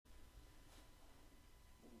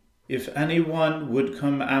If anyone would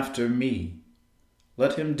come after me,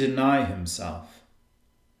 let him deny himself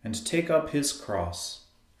and take up his cross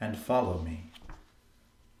and follow me.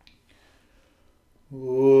 O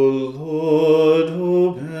Lord,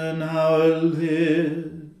 open our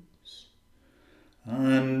lips,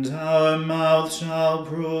 and our mouth shall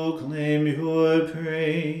proclaim your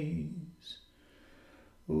praise.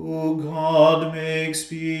 O God, make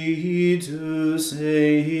speed to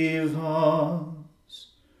save us.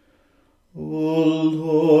 O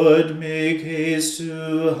Lord, make haste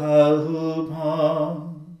to help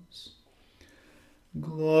us.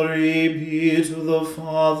 Glory be to the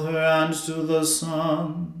Father, and to the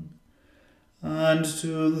Son, and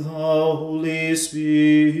to the Holy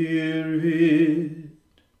Spirit,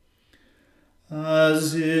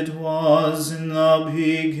 as it was in the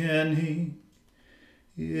beginning,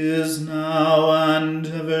 is now, and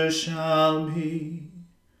ever shall be,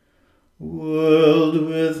 world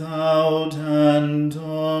without end.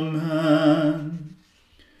 Amen.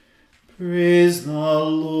 Praise the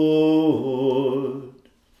Lord.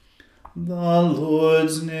 The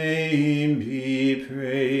Lord's name be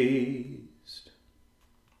praised.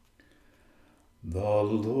 The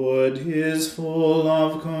Lord is full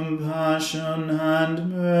of compassion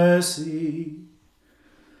and mercy.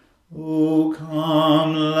 O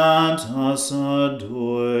come, let us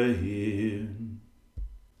adore him.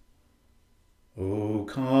 O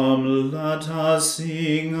come, let us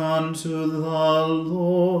sing unto the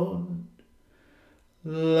Lord.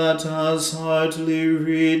 Let us heartily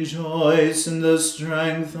rejoice in the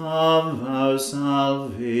strength of our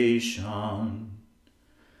salvation.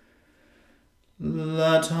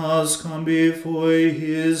 Let us come before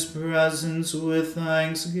his presence with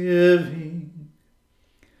thanksgiving,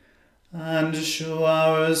 and show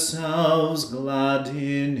ourselves glad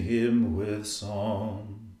in him with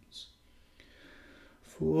psalms.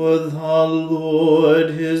 For the Lord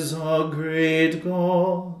is a great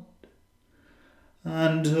God,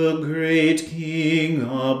 and a great King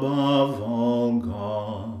above all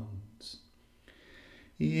gods.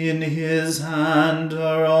 In his hand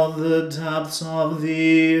are all the depths of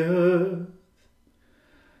the earth,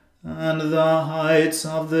 and the heights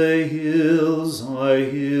of the hills are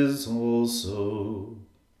his also.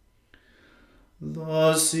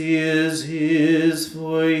 The sea is his,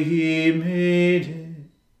 for he made it,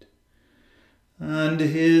 and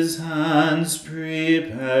his hands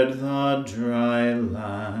prepared the dry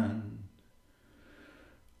land.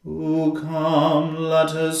 O come,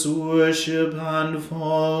 let us worship and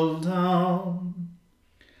fall down,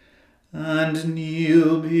 and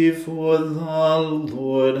kneel before the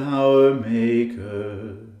Lord our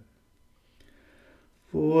Maker.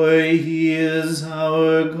 For he is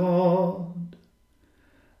our God,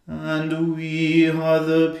 and we are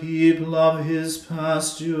the people of his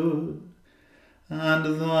pasture,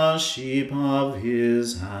 and the sheep of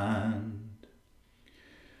his hand.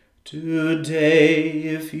 Today,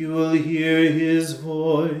 if you will hear his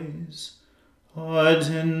voice,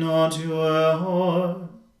 harden not your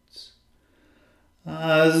hearts,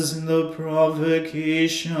 as in the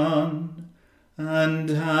provocation, and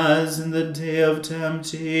as in the day of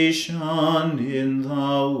temptation in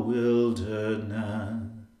the wilderness,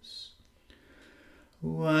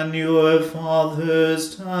 when your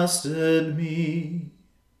fathers tested me,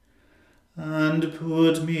 and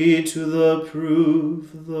put me to the proof,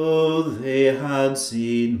 though they had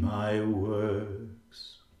seen my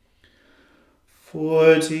works.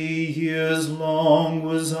 40 years long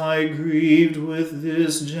was I grieved with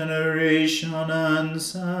this generation, and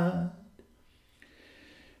said,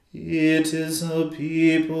 it is a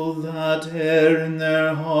people that err in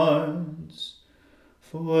their hearts,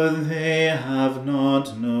 for they have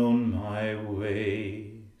not known my ways.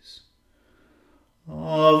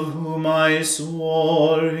 Of whom I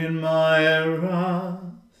swore in my wrath,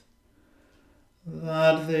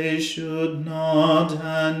 that they should not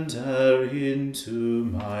enter into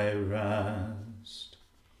my rest.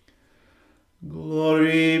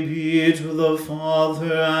 Glory be to the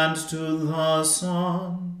Father, and to the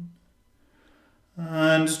Son,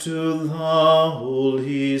 and to the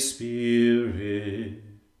Holy Spirit,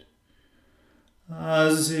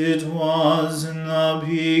 as it was in the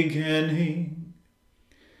beginning,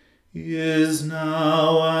 is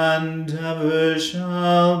now, and ever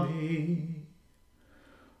shall be,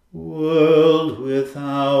 world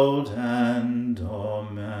without end.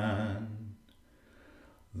 Amen.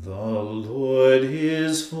 The Lord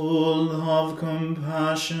is full of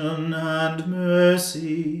compassion and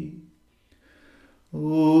mercy.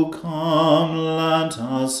 O come, let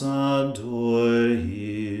us adore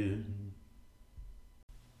him.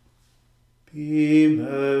 Be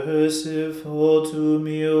merciful to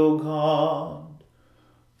me, O God,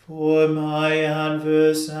 for my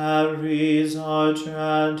adversaries are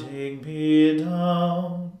treading me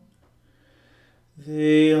down.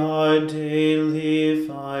 They are daily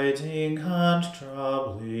fighting and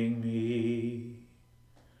troubling me.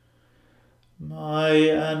 My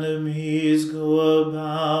enemies go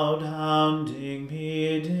about hounding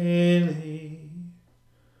me daily,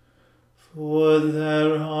 for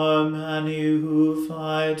there are many who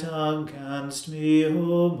fight against me,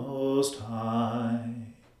 O Most High.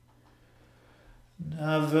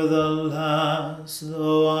 Nevertheless,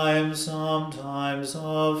 though I am sometimes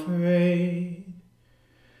afraid,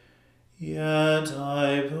 yet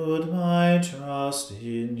I put my trust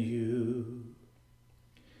in you.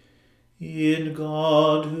 In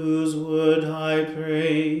God, whose word I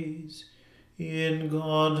praise, in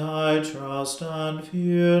God I trust and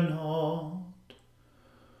fear not.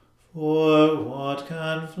 For what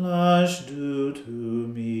can flesh do to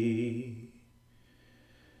me?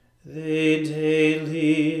 They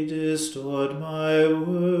daily distort my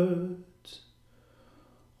words.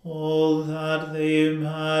 All that they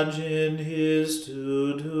imagine is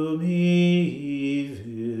to do me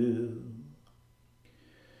evil.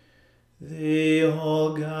 They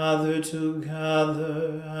all gather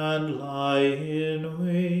together and lie in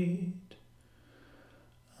wait,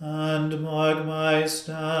 and mark my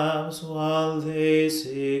steps while they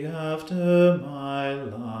seek after my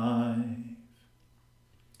life.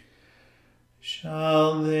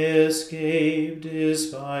 Shall they escape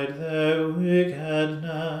despite their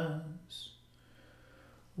wickedness?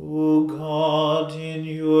 O God, in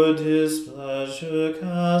your displeasure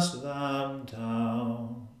cast them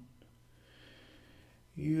down.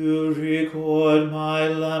 You record my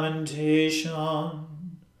lamentation.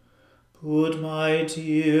 Put my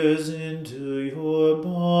tears into your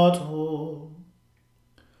bottle.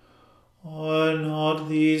 Are not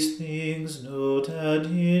these things noted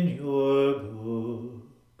in your book?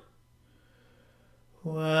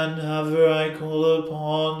 Whenever I call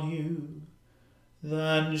upon you,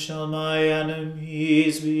 then shall my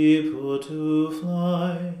enemies be put to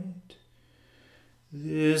flight.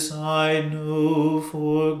 This I know,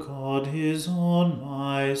 for God is on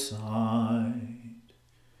my side.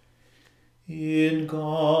 In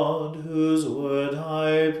God, whose word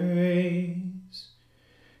I praise,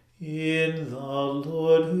 in the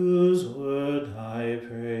Lord, whose word I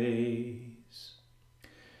praise.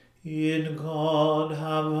 In God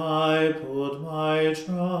have I put my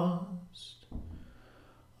trust.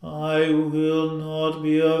 I will not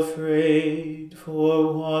be afraid,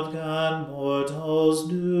 for what can mortals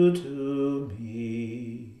do to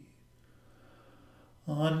me?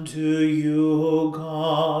 Unto you, O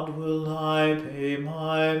God, will I pay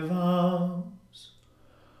my vows.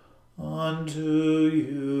 Unto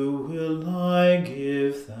you will I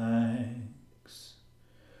give thanks.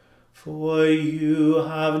 For you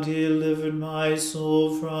have delivered my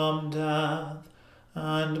soul from death,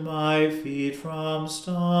 and my feet from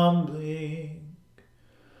stumbling,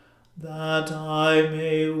 that I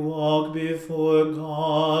may walk before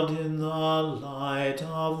God in the light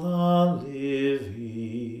of the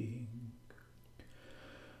living.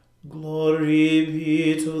 Glory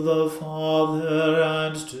be to the Father,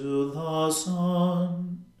 and to the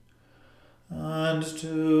Son, and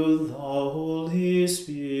to the Holy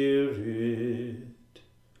Spirit,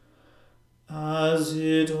 as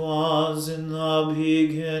it was in the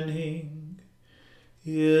beginning,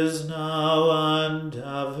 is now, and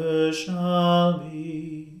ever shall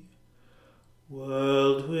be,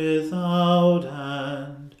 world without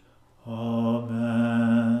end.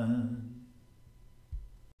 Amen.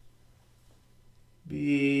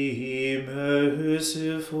 Be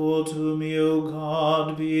merciful to me, O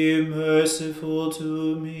God, be merciful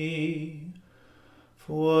to me.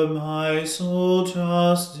 For my soul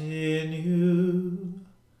trusts in you,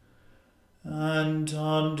 and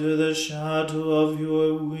under the shadow of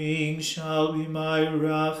your wings shall be my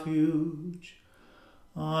refuge,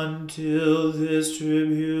 until this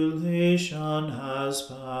tribulation has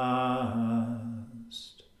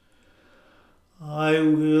passed. I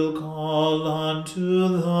will call unto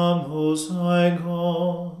the Most High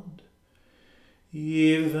God,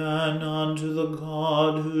 even unto the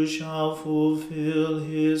God who shall fulfill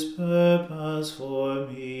his purpose for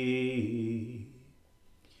me.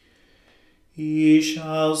 He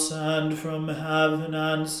shall send from heaven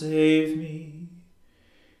and save me.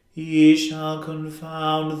 He shall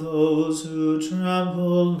confound those who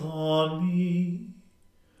trample on me.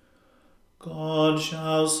 God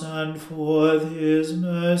shall send forth his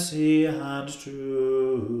mercy and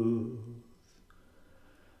truth.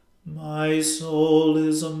 My soul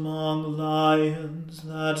is among lions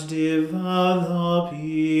that devour the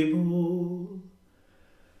people.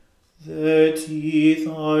 Their teeth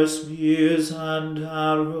are spears and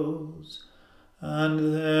arrows,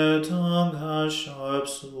 and their tongue a sharp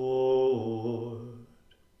sword.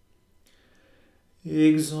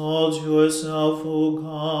 Exalt yourself, O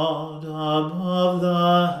God, above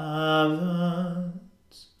the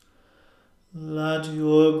heavens. Let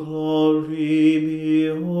your glory be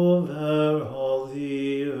over all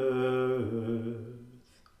the earth.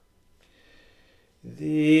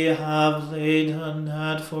 They have laid a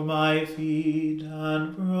net for my feet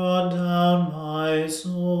and brought down my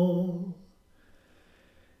soul.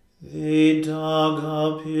 They dug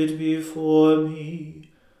a pit before me,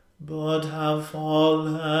 but have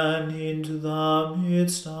fallen into the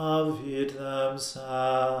midst of it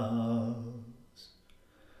themselves.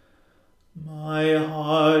 My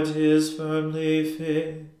heart is firmly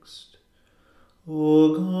fixed.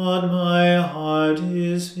 O God, my heart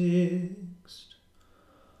is fixed.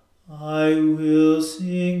 I will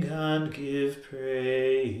sing and give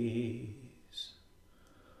praise.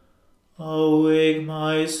 Awake,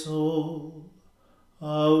 my soul,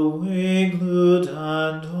 awake, lute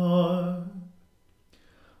and harp.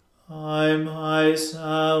 I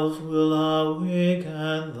myself will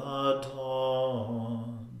awaken the dawn.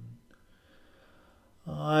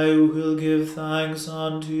 I will give thanks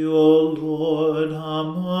unto you, O Lord,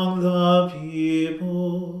 among the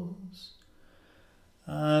peoples,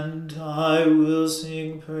 and I will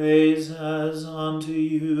sing praises unto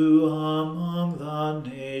you among the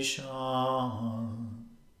nations.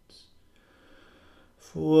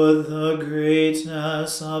 For the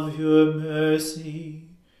greatness of your mercy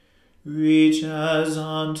reaches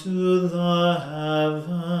unto the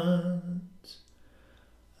heavens,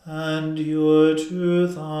 and your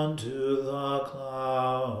truth unto the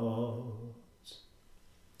clouds.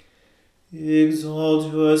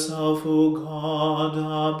 Exalt yourself, O God,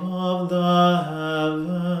 above the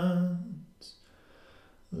heavens.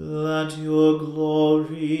 Let your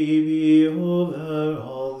glory be over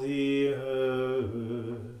all the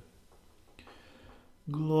earth.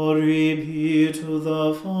 Glory be to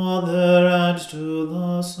the Father, and to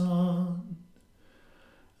the Son,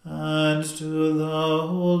 and to the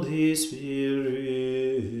Holy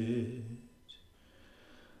Spirit,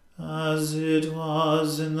 as it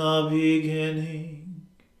was in the beginning,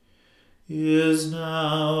 is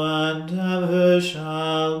now, and ever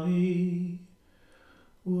shall be,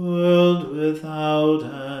 world without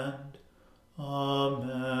end.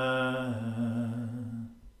 Amen.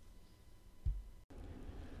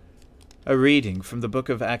 A reading from the book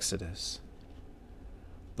of Exodus.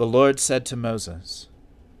 The Lord said to Moses,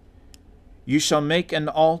 You shall make an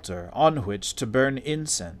altar on which to burn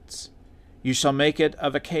incense. You shall make it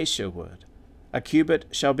of acacia wood. A cubit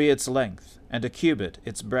shall be its length, and a cubit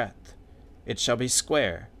its breadth. It shall be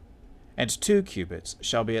square, and 2 cubits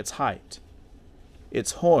shall be its height.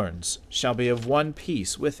 Its horns shall be of one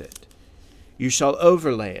piece with it. You shall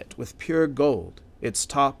overlay it with pure gold, its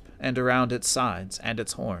top and around its sides and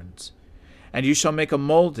its horns. And you shall make a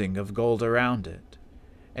molding of gold around it.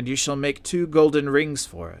 And you shall make 2 golden rings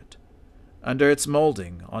for it. Under its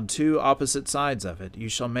molding, on 2 opposite sides of it, you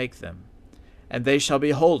shall make them. And they shall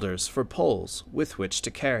be holders for poles with which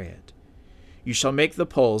to carry it. You shall make the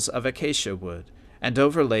poles of acacia wood, and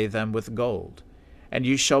overlay them with gold. And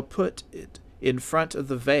you shall put it in front of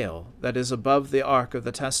the veil that is above the ark of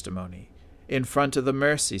the testimony, in front of the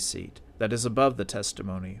mercy seat that is above the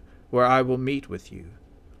testimony, where I will meet with you.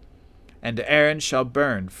 And Aaron shall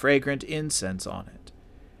burn fragrant incense on it.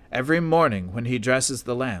 Every morning when he dresses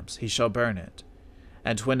the lamps, he shall burn it.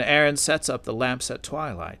 And when Aaron sets up the lamps at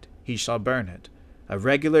twilight, he shall burn it, a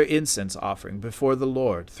regular incense offering before the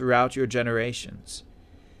Lord throughout your generations.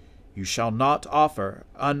 You shall not offer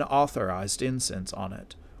unauthorized incense on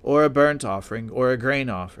it, or a burnt offering, or a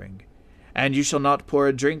grain offering, and you shall not pour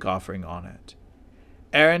a drink offering on it.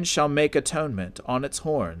 Aaron shall make atonement on its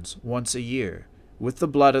horns once a year. With the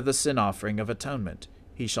blood of the sin offering of atonement,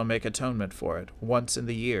 he shall make atonement for it once in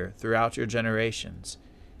the year throughout your generations.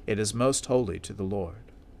 It is most holy to the Lord.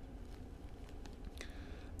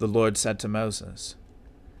 The Lord said to Moses,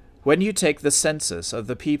 When you take the census of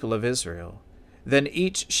the people of Israel, then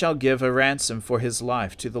each shall give a ransom for his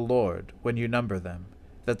life to the Lord when you number them,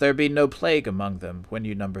 that there be no plague among them when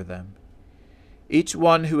you number them. Each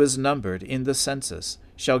one who is numbered in the census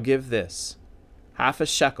shall give this, 1/2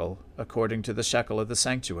 shekel according to the shekel of the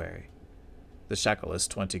sanctuary. The shekel is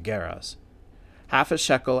 20 gerahs. 1/2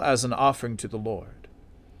 shekel as an offering to the Lord.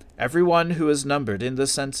 Every one who is numbered in the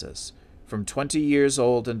census, from 20 years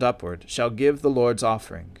old and upward, shall give the Lord's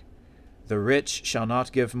offering. The rich shall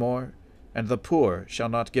not give more, and the poor shall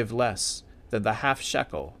not give less than the half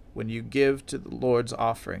shekel when you give to the Lord's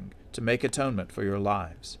offering to make atonement for your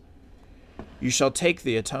lives. You shall take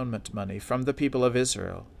the atonement money from the people of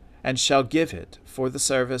Israel, and shall give it for the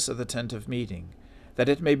service of the tent of meeting, that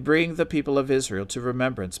it may bring the people of Israel to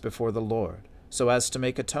remembrance before the Lord, so as to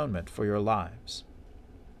make atonement for your lives.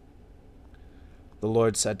 The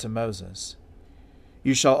Lord said to Moses,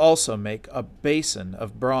 You shall also make a basin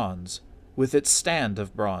of bronze, with its stand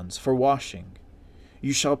of bronze for washing.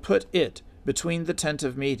 You shall put it between the tent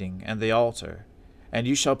of meeting and the altar, and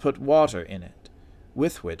you shall put water in it,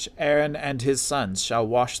 with which Aaron and his sons shall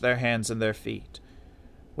wash their hands and their feet,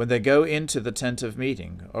 when they go into the tent of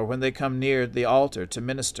meeting, or when they come near the altar to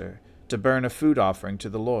minister, to burn a food offering to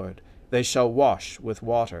the Lord. They shall wash with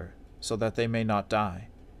water, so that they may not die.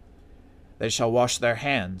 They shall wash their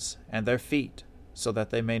hands and their feet, so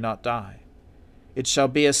that they may not die. It shall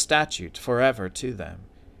be a statute forever to them,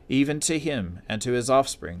 even to him and to his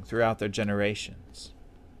offspring throughout their generations.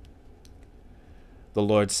 The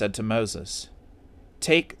Lord said to Moses,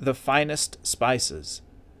 Take the finest spices,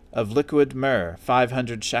 of liquid myrrh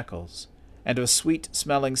 500 shekels, and of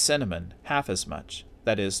sweet-smelling cinnamon half as much,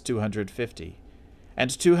 that is 250, and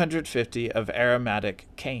 250 of aromatic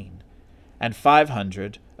cane, and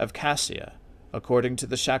 500 of cassia, according to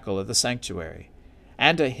the shekel of the sanctuary,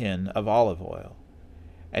 and a hin of olive oil.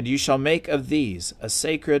 And you shall make of these a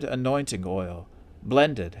sacred anointing oil,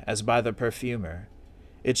 blended as by the perfumer.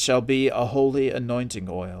 It shall be a holy anointing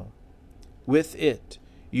oil. With it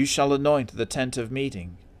you shall anoint the tent of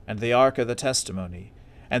meeting, and the ark of the testimony,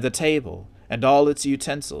 and the table, and all its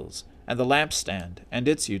utensils, and the lampstand, and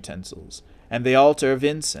its utensils, and the altar of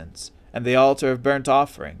incense, and the altar of burnt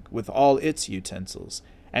offering, with all its utensils,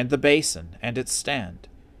 and the basin, and its stand.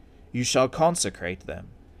 You shall consecrate them,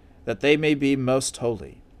 that they may be most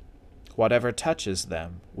holy. Whatever touches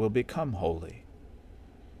them will become holy.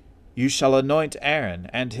 You shall anoint Aaron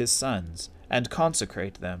and his sons, and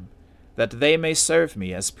consecrate them, that they may serve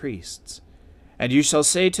me as priests. And you shall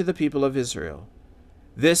say to the people of Israel,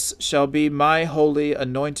 This shall be my holy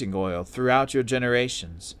anointing oil throughout your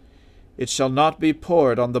generations. It shall not be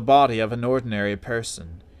poured on the body of an ordinary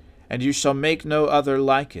person, and you shall make no other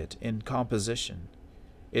like it in composition.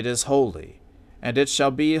 It is holy, and it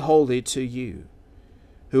shall be holy to you.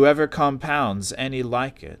 Whoever compounds any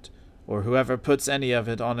like it, or whoever puts any of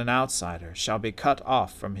it on an outsider, shall be cut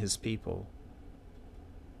off from his people.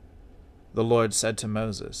 The Lord said to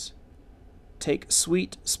Moses, Take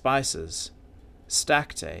sweet spices,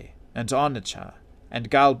 stacte, and onycha, and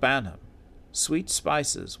galbanum, sweet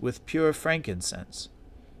spices with pure frankincense.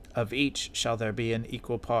 Of each shall there be an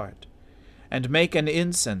equal part. And make an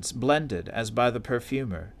incense blended as by the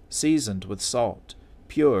perfumer, seasoned with salt,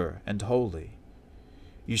 pure and holy.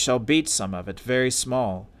 You shall beat some of it very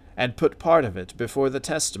small, and put part of it before the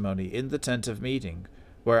testimony in the tent of meeting,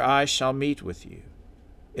 where I shall meet with you.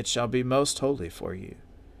 It shall be most holy for you.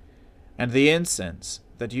 And the incense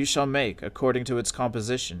that you shall make according to its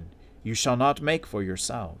composition, you shall not make for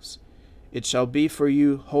yourselves. It shall be for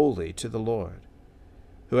you holy to the Lord.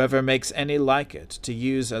 Whoever makes any like it to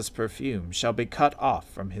use as perfume shall be cut off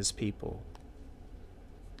from his people.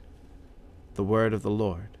 The word of the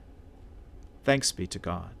Lord. Thanks be to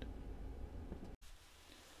God.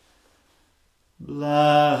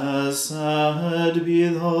 Blessed be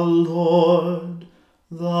the Lord,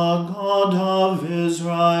 the God of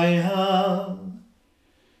Israel.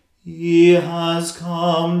 He has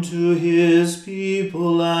come to his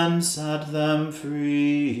people and set them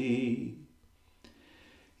free.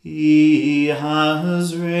 He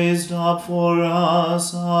has raised up for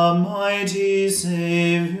us a mighty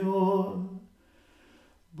Saviour,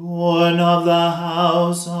 born of the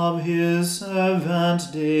house of his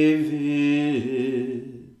servant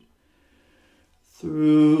David.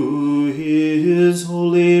 Through his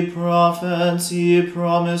holy prophets he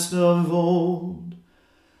promised of old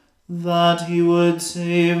that he would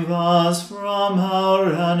save us from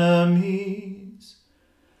our enemies,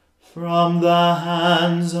 from the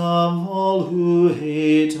hands of all who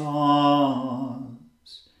hate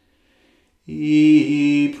us.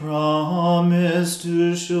 He promised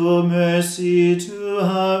to show mercy to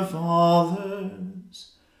our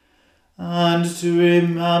fathers, and to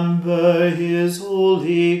remember his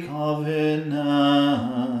holy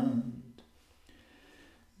covenant.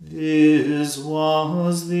 This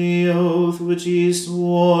was the oath which he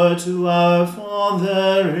swore to our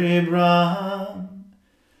father Abraham,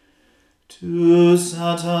 to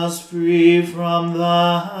set us free from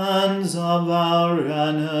the hands of our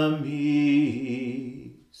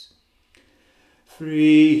enemies.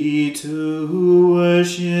 free to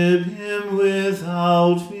worship him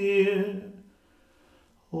without fear,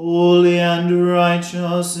 holy and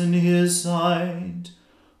righteous in his sight,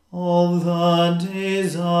 all the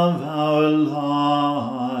days of our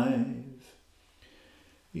life.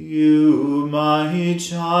 You, my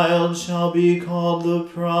child, shall be called the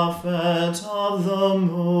prophet of the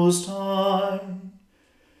Most High,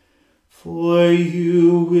 for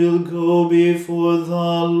you will go before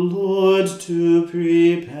the Lord to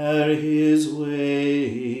prepare his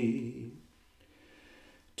way,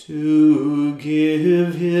 to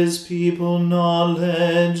give his people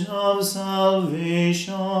knowledge of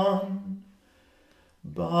salvation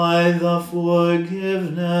by the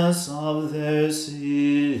forgiveness of their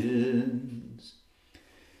sins,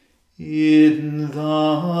 in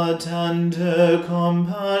the tender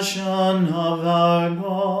compassion of our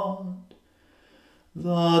God.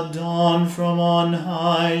 The dawn from on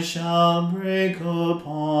high shall break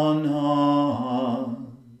upon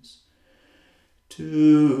us,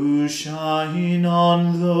 to shine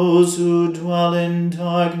on those who dwell in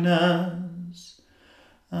darkness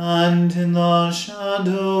and in the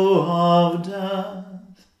shadow of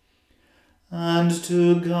death, and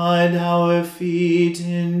to guide our feet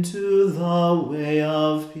into the way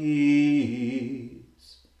of peace.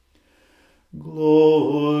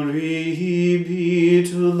 Glory be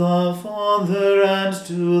to the Father and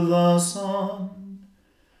to the Son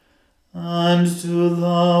and to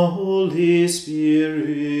the Holy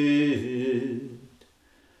Spirit,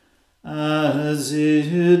 as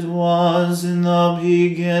it was in the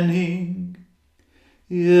beginning,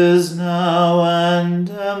 is now, and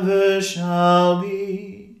ever shall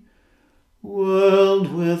be,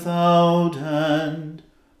 world without end.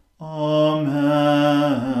 Amen.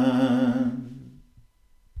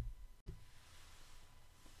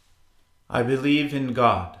 I believe in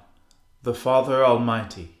God, the Father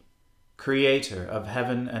Almighty, Creator of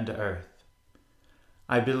heaven and earth.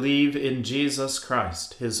 I believe in Jesus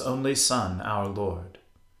Christ, his only Son, our Lord.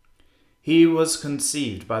 He was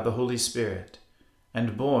conceived by the Holy Spirit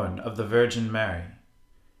and born of the Virgin Mary.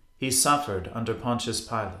 He suffered under Pontius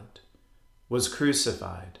Pilate, was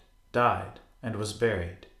crucified, died, and was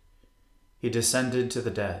buried. He descended to the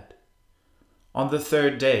dead. On the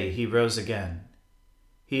third day he rose again.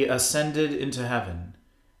 He ascended into heaven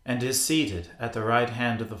and is seated at the right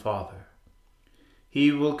hand of the Father. He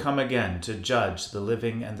will come again to judge the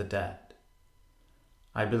living and the dead.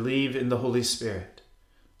 I believe in the Holy Spirit,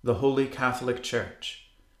 the Holy Catholic Church,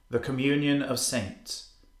 the communion of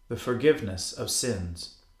saints, the forgiveness of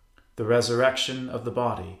sins, the resurrection of the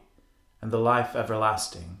body, and the life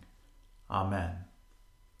everlasting. Amen.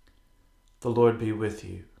 The Lord be with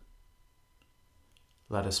you.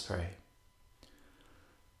 Let us pray.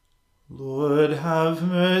 Lord, have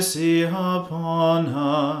mercy upon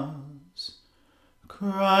us.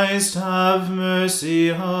 Christ, have mercy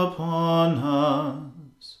upon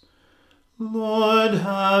us. Lord,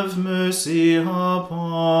 have mercy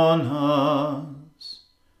upon us.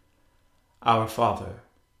 Our Father,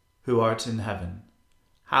 who art in heaven,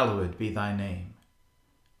 hallowed be thy name.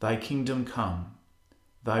 Thy kingdom come,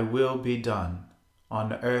 thy will be done,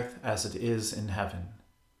 on earth as it is in heaven.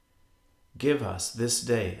 Give us this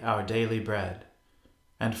day our daily bread,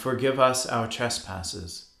 and forgive us our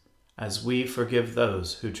trespasses, as we forgive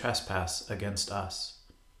those who trespass against us.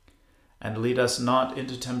 And lead us not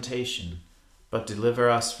into temptation, but deliver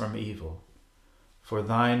us from evil. For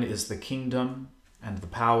thine is the kingdom, and the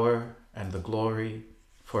power, and the glory,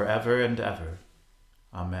 forever and ever.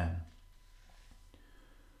 Amen.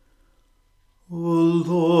 O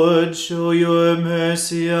Lord, show your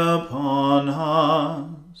mercy upon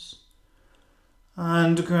us,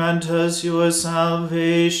 and grant us your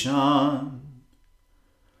salvation.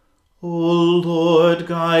 O Lord,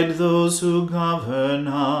 guide those who govern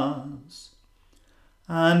us,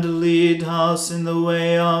 and lead us in the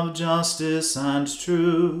way of justice and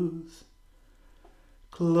truth.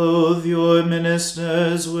 Clothe your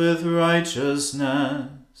ministers with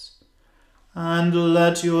righteousness, and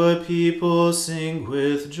let your people sing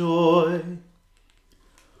with joy.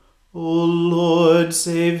 O Lord,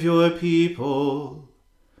 save your people,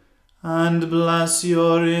 and bless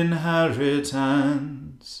your inheritance.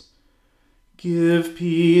 Give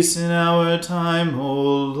peace in our time,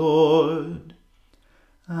 O Lord,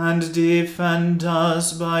 and defend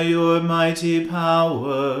us by your mighty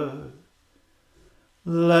power.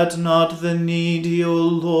 Let not the needy, O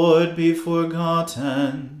Lord, be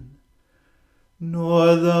forgotten,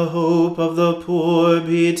 nor the hope of the poor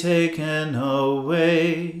be taken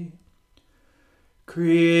away.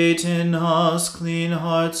 Create in us clean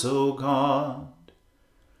hearts, O God,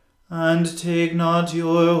 and take not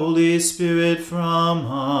your Holy Spirit from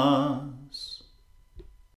us.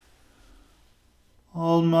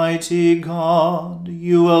 Almighty God,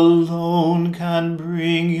 you alone can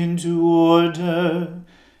bring into order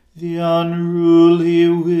the unruly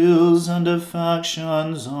wills and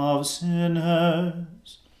affections of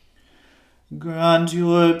sinners. Grant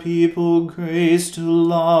your people grace to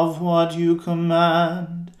love what you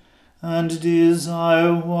command and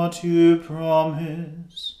desire what you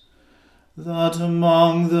promise, that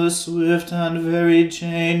among the swift and varied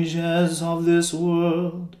changes of this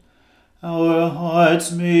world, our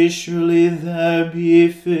hearts may surely there be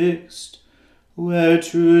fixed, where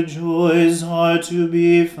true joys are to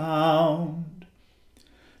be found.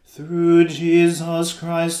 Through Jesus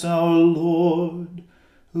Christ our Lord,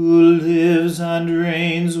 who lives and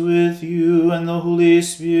reigns with you and the Holy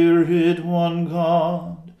Spirit, one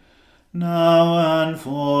God, now and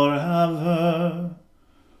forever.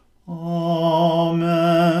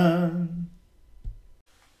 Amen.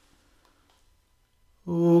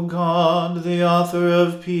 O God, the author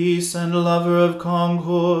of peace and lover of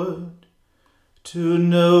concord, to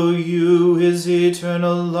know you is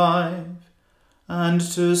eternal life, and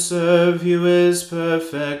to serve you is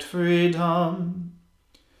perfect freedom.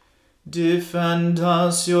 Defend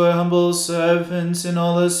us, your humble servants, in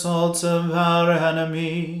all assaults of our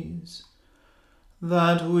enemies,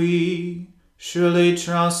 that we, surely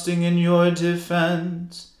trusting in your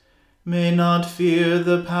defense, may not fear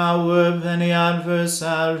the power of any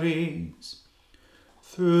adversaries.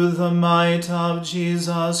 Through the might of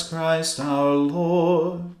Jesus Christ our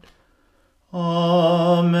Lord.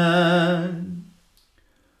 Amen.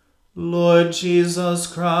 Lord Jesus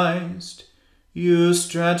Christ, you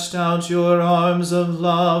stretched out your arms of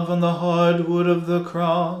love on the hard wood of the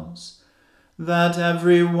cross, that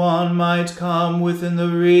every one might come within the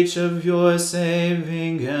reach of your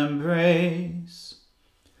saving embrace.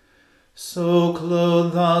 So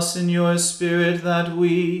clothe us in your Spirit that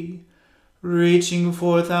we, reaching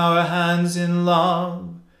forth our hands in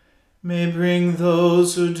love, may bring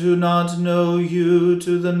those who do not know you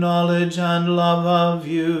to the knowledge and love of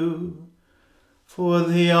you, for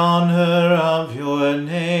the honor of your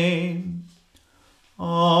name.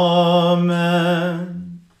 Amen.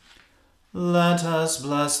 Let us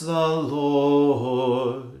bless the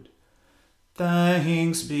Lord.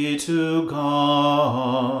 Thanks be to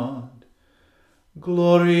God.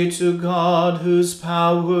 Glory to God, whose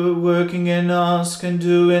power working in us can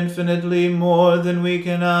do infinitely more than we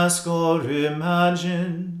can ask or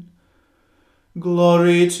imagine.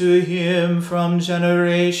 Glory to him from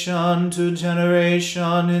generation to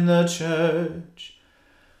generation in the church,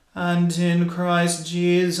 and in Christ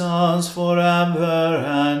Jesus forever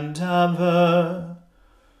and ever.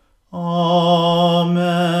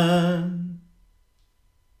 Amen.